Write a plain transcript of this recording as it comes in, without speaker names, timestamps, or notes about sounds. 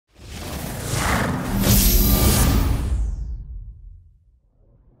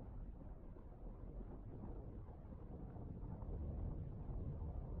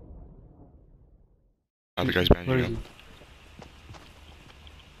Other guy's behind Where you is now. he?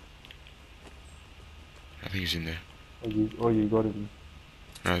 I think he's in there. Oh, you got him.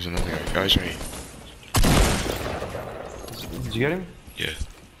 No, there's another guy. Guys, right. Did you get him? Yeah.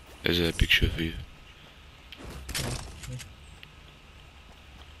 There's a picture for you.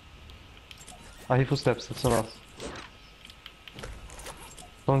 I hear footsteps. It's not us.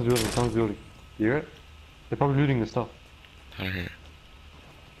 Someone's building. Someone's building. You hear it? They're probably looting the stuff. I don't hear it.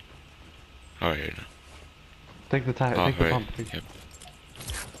 Oh, I hear it now. Take the tire. Oh, Take the right. pump. Take Yep.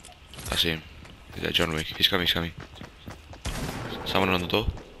 I see him. Is that John Wick? He's coming, he's coming. Someone on the door.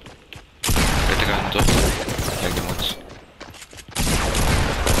 Get the guy on the door. Take him once.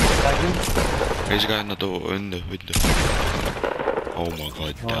 There's a guy on the door, in the window. Oh my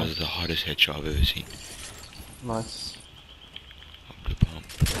god, that was the hardest headshot I've ever seen. Nice. Up the pump.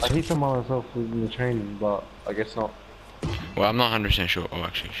 I hit someone myself in the training, but I guess not. Well, I'm not 100% sure. Oh,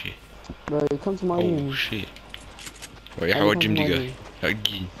 actually, shit. Bro, come to my Oh, room. shit. Wait, how gym do you go?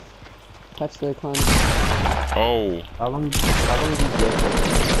 Again. Catch the climb. Oh. How long did you go?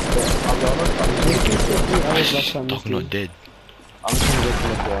 I'll be honest, Dog not dead. I'm just gonna go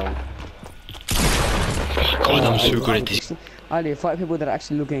to God, I'm so good at this. Ali, 5 people that are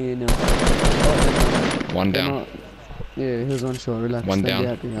actually looking at you now. One They're down. not- Yeah, he was on shore, relax. One don't be down.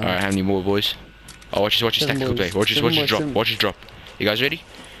 happy, yeah. Alright, how many more boys? Oh, watch his 7 tactical play. boys. Watch his 7 boys, drop. 7. Watch his drop. You guys ready?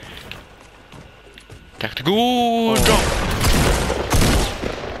 Tactical drop.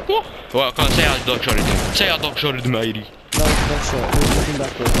 Well, come on, say I dog shotted him. Say I dog shotted him, 80. That was that shot. He was looking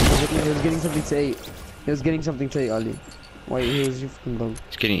backward. He was getting something to eat. He was getting something to eat, Ali. Wait, he was your fucking dog.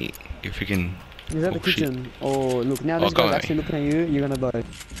 He's getting if we can. He's at the kitchen. Oh, look, now this come guy's at actually me. looking at you, you're gonna die.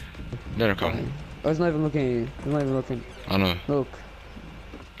 Let him come. Oh, he's not even looking at you. He's not even looking. I know. Look.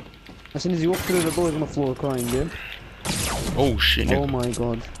 As soon as you walk through the door, he's on the floor crying, dude. Oh shit, Oh nigga. my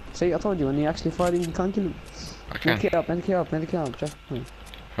god. See, I told you, when you're actually fighting, you can't kill him. I can. Medkit up, medkit up, medkit up. Just me.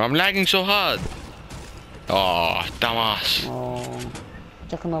 I'm lagging so hard. Oh, dumbass. Oh.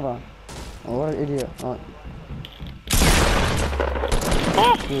 Check another. Oh, what an idiot. Oh.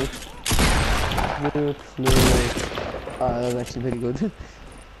 Oh. Good. Good. Ah, that was actually very good.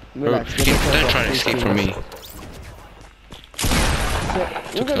 Relax. Don't try to escape from me.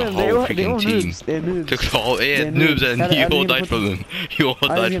 Look the at them, whole they're all freaking team. noobs. They're noobs. Took the whole They're noobs and I you all didn't died put from them. You all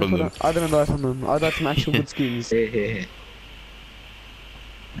died from them. I didn't die from them. I died from actual good skins.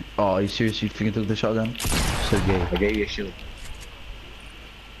 Oh, are you serious? You think you took the shotgun? So gay. I gave you a shield.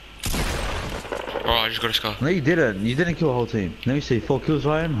 Oh, I just got a scar. No, you didn't. You didn't kill the whole team. Let me see. 4 kills,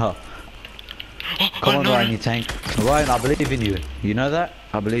 Ryan? Huh. Come on, no, Ryan, you tank. Ryan, I believe in you. You know that?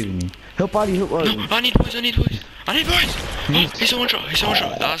 I believe in you. Help Ali, help Ali. No, I need boys, I need boys. I need boys. Oh, he's a one shot. He's a one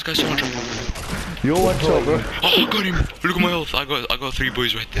shot. The last guy's a one shot. You're one shot, bro. Oh, I got him. Look at my health. I got 3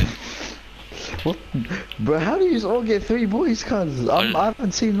 boys right there. What? Bro, how do you all get 3 boys, cuz? I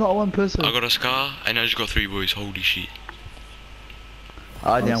haven't seen not one person. I got a scar and I just got 3 boys. Holy shit.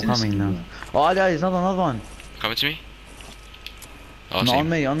 Adi, I'm coming now. Oh, Adi, there's another one. Coming to me? Oh, No, on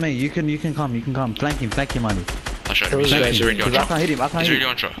me. You can come. Flank him, Adi. I'll show him. He's really on I shot. can't hit him, He's really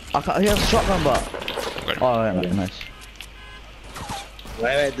on shot. He has a shotgun, but. Got him. Oh, right, nice.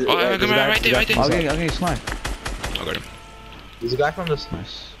 Wait, Oh, come on, right there. I'll get you sniped. I got him. There's a guy from this.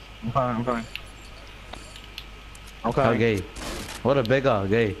 Nice. I'm coming. Okay. What a beggar,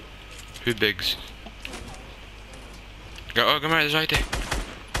 gay. Who bigs? Go, oh, come on, he's right there.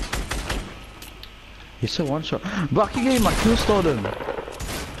 He's so one shot. Bucky gave my kill stolen.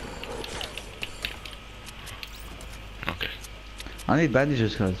 Okay. I need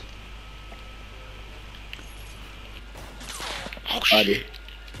bandages, cuz. Oh shit.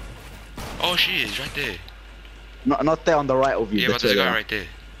 Oh shit, he's right there. Not there on the right of you. Yeah, but there's a guy right there.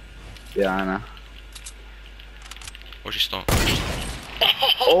 Yeah, I know. Watch his stomp.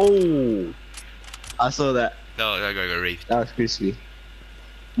 Oh! I saw that. No, that guy got raped. That was crispy.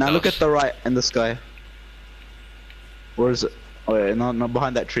 Now That look was- at the right in the sky. Where is it? Oh yeah, no,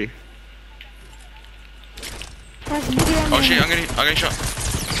 behind that tree. Oh shit, I'm getting shot.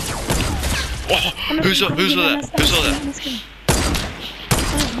 Oh, who saw that? Who saw that?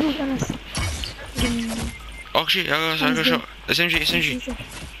 Oh shit, I got shot. SMG.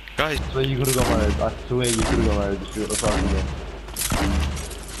 Guys. So you could've got married. I swear you could've got married. That's what I'm doing.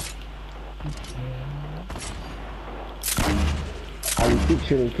 Ali, keep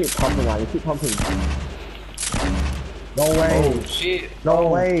shooting, keep pumping, Ali, keep pumping. No way! Oh shit! No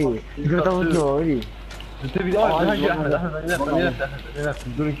way! You got double kill already. Just behind you, behind you, left,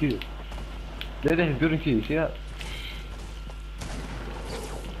 he's doing Q. There, he's doing Q, you see that?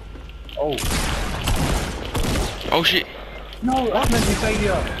 Oh. Oh shit. No, Ahmed, you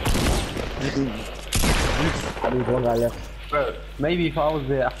failure! Ali was one guy left. Bro, maybe if I was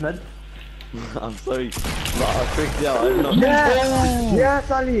there, Ahmed. I'm sorry. But I freaked out. I didn't know. Yes!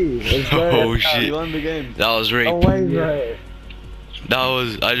 Yes, Ali! It's good. Oh You shit. won the game. That was rape. No way, bro. That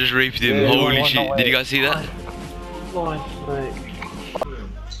was, I just raped him. Yeah, Holy no shit. way. Did you guys see that? Nice, mate.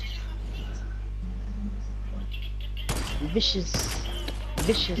 Vicious.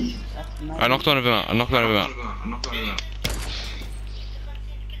 Vicious. That's my I knocked one of them out. I knocked one of them out.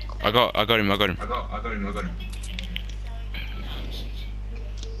 I got him.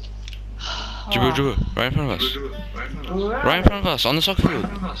 Jibu, right in front of us. Right in front of us, on the soccer field.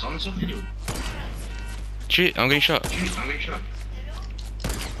 Shit, I'm getting shot.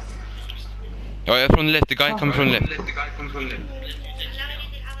 Oh yeah, from the left, the guy coming from the left.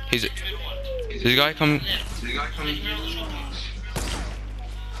 There's a guy coming.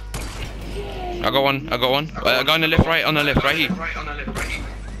 I got one. A guy on the left, right here.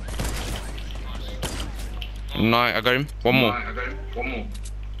 No, I got him. One more.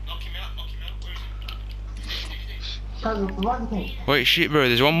 Wait, shit, bro,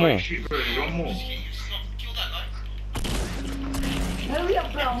 there's one more.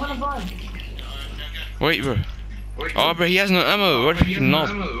 Wait, bro. Oh, bro, he has no ammo. What a freaking knob.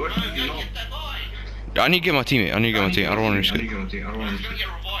 I need to get my teammate. I don't want to risk it.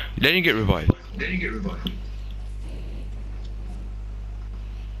 Let him get revived.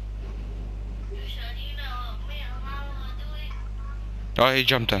 Oh, he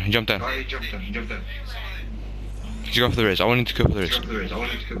jumped down. He's going for the res. I want him to go for the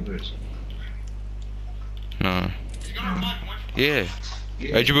res. No. Yeah.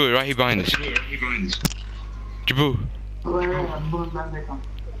 Hey, Jabu, right here behind us. Jabu.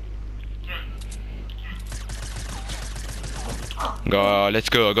 Go, let's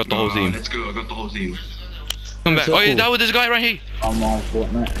go. I got the whole team. Come back. Oh, yeah, that was this guy right here. I'm on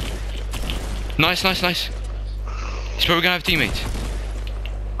Fortnite. Nice. He's probably gonna have teammates.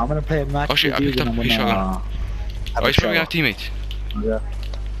 I'm gonna play a match Oh shit, with I you picked and up I'm his shotgun. gonna Oh, he's probably gonna have teammates.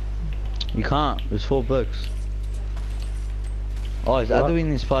 You can't. There's 4 bucks. Oh, is Adu in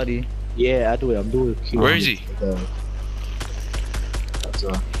this party? Yeah, I'm doing Q. Where is he? That's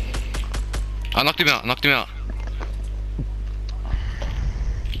I knocked him out.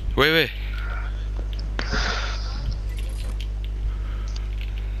 Wait.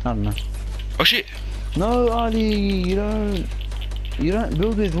 I don't know. Oh shit. No, Ali, you don't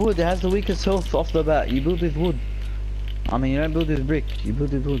build with wood. It has the weakest health off the bat. You build with wood. I mean, you don't build with brick. You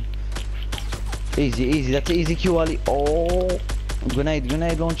build with wood. Easy. That's an easy Q, Ali. Oh, grenade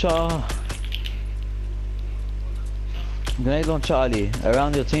launcher. Grenade launcher, Ali,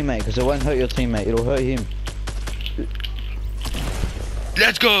 around your teammate, because it won't hurt your teammate. It'll hurt him.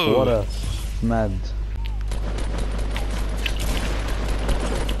 Let's go. What a mad.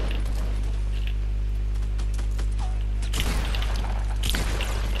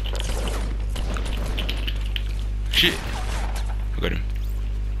 Shit. I got him.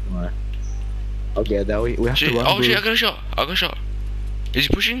 okay. That we have Shit. to run. Oh shit, I got a shot. Is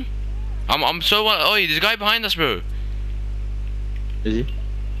he pushing? I'm so oh, there's a guy behind us, bro. Is he?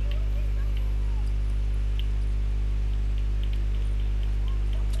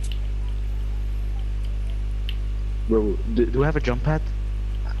 Bro, do we have a jump pad?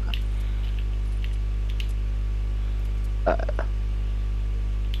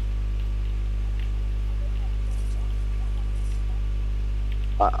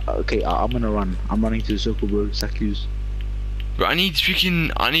 Okay, I'm gonna run. I'm running to the circle, bro. Sakus. Bro, I need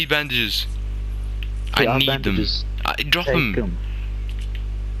bandages. Okay, I have need bandages. them. Drop Take them.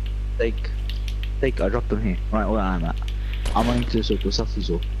 'em. Take. I dropped them here. Right where I'm at. I'm running to the circle. Saku's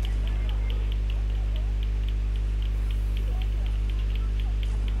all.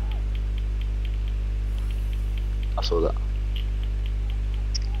 I saw that.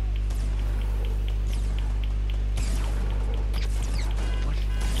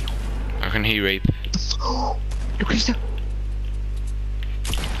 I can hear rape. Look at that.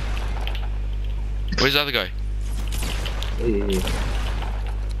 Where's the other guy? Yeah.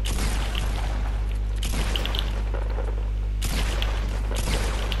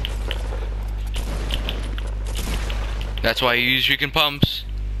 That's why you use freaking pumps.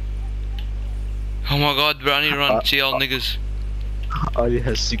 Oh my god, bro, I need to run. See all niggas. All he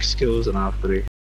has 6 kills and I have 3.